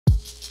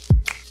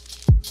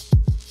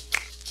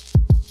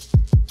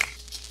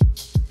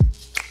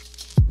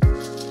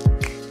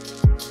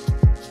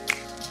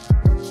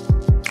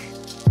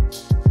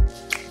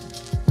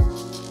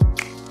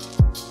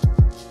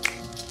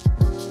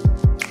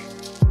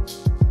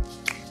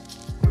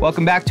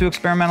Welcome back to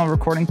Experimental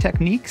Recording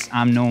Techniques.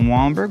 I'm Noam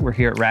Wallenberg. We're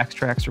here at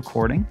Trax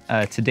Recording.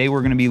 Today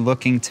we're going to be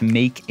looking to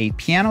make a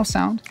piano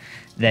sound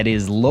that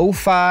is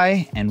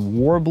lo-fi and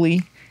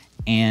warbly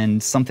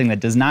and something that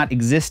does not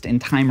exist in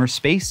time or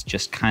space,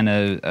 just kind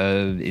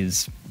of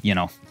is, you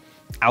know,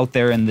 out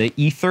there in the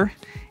ether.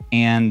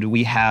 And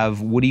we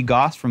have Woody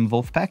Goss from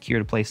Vulfpeck here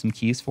to play some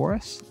keys for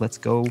us. Let's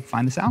go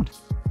find the sound.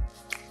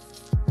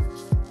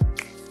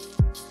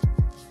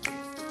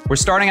 We're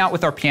starting out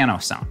with our piano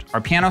sound.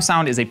 Our piano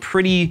sound is a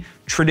pretty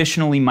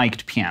traditionally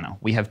mic'd piano.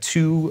 We have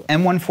two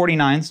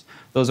M149s.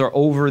 Those are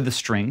over the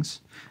strings.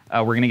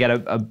 We're gonna get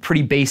a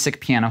pretty basic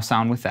piano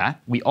sound with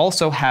that. We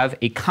also have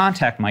a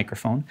contact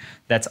microphone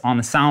that's on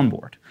the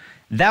soundboard.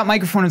 That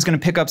microphone is gonna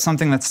pick up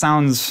something that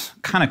sounds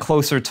kind of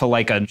closer to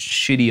like a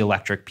shitty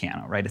electric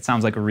piano, right? It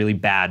sounds like a really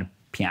bad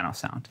piano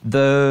sound.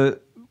 The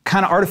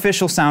kind of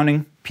artificial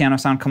sounding piano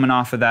sound coming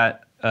off of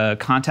that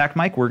contact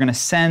mic, we're gonna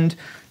send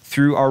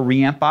through our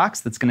reamp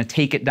box that's gonna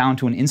take it down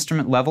to an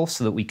instrument level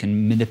so that we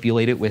can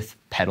manipulate it with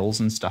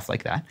pedals and stuff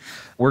like that.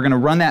 We're gonna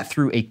run that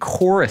through a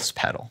chorus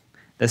pedal.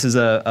 This is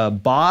a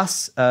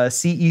Boss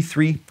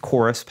CE3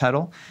 chorus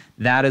pedal.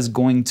 That is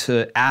going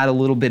to add a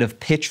little bit of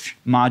pitch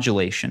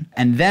modulation.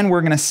 And then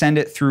we're gonna send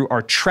it through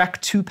our Trax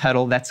 2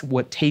 pedal. That's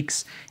what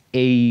takes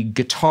a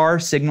guitar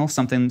signal,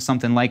 something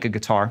like a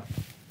guitar,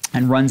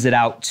 and runs it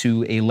out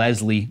to a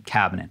Leslie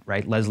cabinet,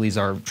 right? Leslies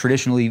are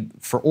traditionally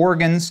for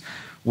organs.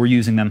 We're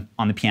using them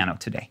on the piano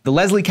today. The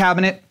Leslie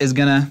cabinet is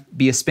gonna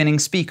be a spinning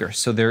speaker,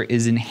 so there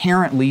is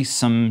inherently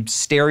some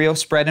stereo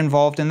spread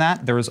involved in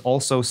that. There is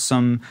also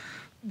some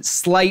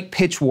slight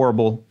pitch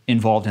warble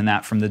involved in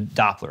that from the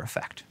Doppler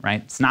effect,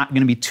 right? It's not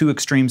gonna be too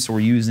extreme, so we're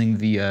using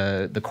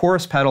the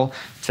chorus pedal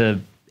to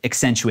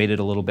accentuate it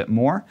a little bit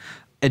more.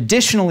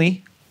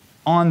 Additionally,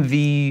 on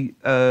the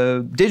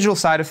digital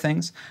side of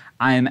things,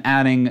 I am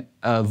adding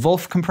a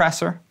Vulf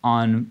compressor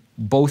on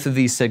both of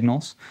these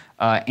signals,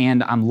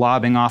 and I'm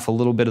lobbing off a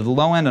little bit of the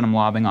low end and I'm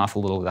lobbing off a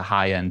little of the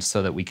high end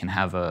so that we can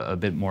have a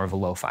bit more of a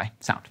lo-fi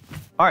sound.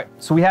 All right,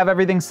 so we have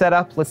everything set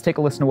up. Let's take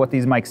a listen to what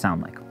these mics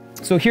sound like.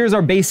 So here's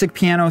our basic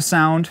piano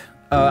sound.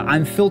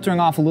 I'm filtering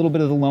off a little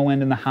bit of the low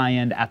end and the high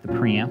end at the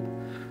preamp.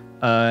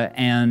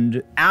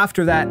 And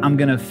after that, I'm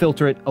gonna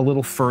filter it a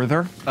little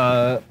further.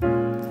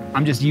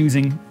 I'm just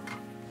using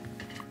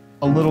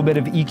a little bit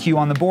of EQ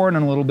on the board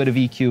and a little bit of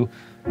EQ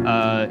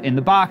in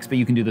the box, but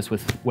you can do this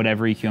with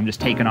whatever EQ. I'm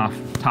just taking off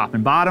top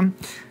and bottom.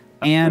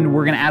 And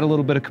we're gonna add a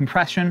little bit of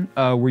compression.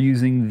 We're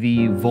using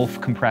the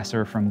Vulf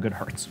compressor from Good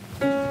Hertz.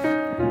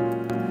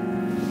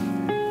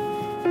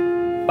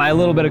 By a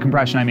little bit of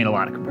compression, I mean a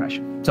lot of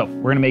compression. So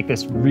we're gonna make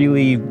this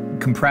really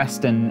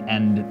compressed and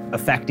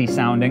effecty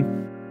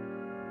sounding.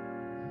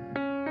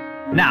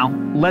 Now,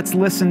 let's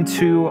listen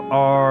to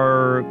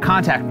our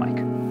contact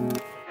mic.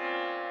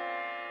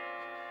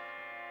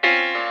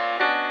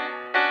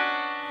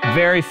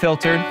 Very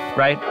filtered,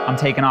 right? I'm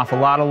taking off a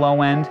lot of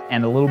low end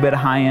and a little bit of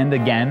high end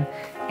again,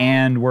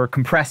 and we're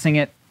compressing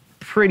it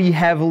pretty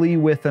heavily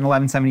with an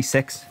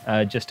 1176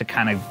 just to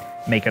kind of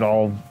make it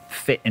all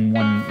fit in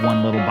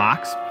one little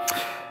box.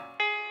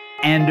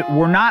 And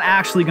we're not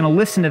actually gonna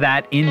listen to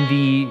that in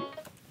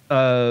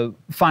the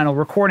final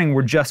recording.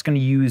 We're just gonna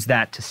use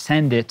that to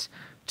send it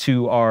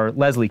to our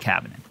Leslie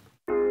cabinet.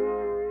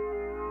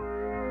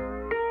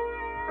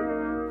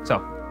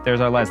 So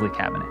there's our Leslie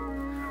cabinet.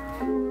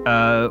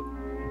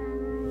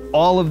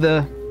 All of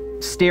the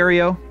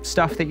stereo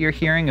stuff that you're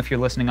hearing, if you're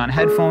listening on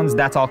headphones,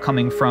 that's all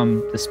coming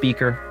from the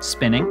speaker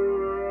spinning.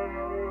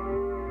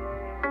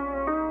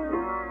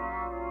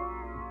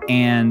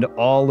 And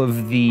all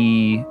of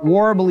the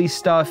warbly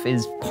stuff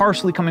is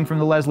partially coming from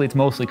the Leslie, it's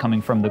mostly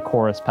coming from the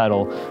chorus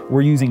pedal.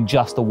 We're using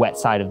just the wet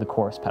side of the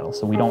chorus pedal,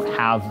 so we don't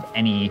have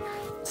any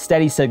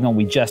steady signal,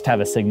 we just have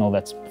a signal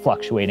that's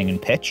fluctuating in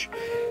pitch.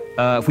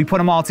 If we put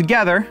them all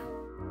together,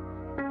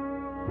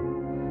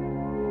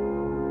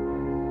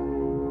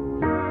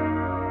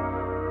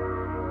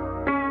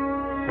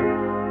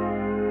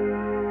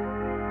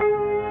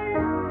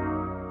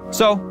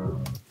 so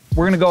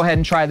we're gonna go ahead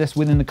and try this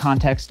within the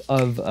context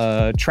of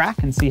a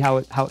track and see how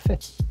it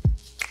fits.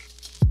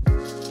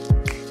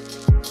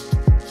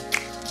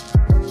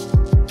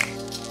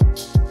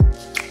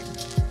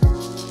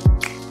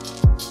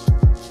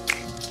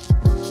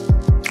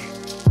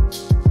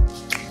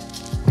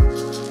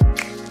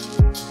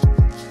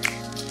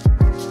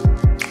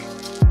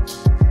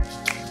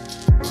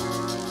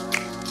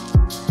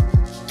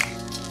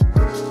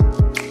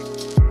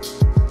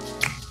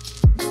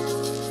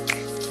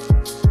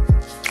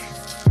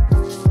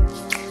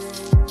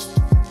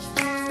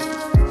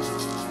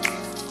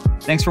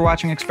 Thanks for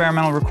watching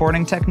Experimental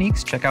Recording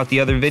Techniques. Check out the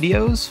other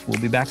videos. We'll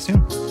be back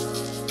soon.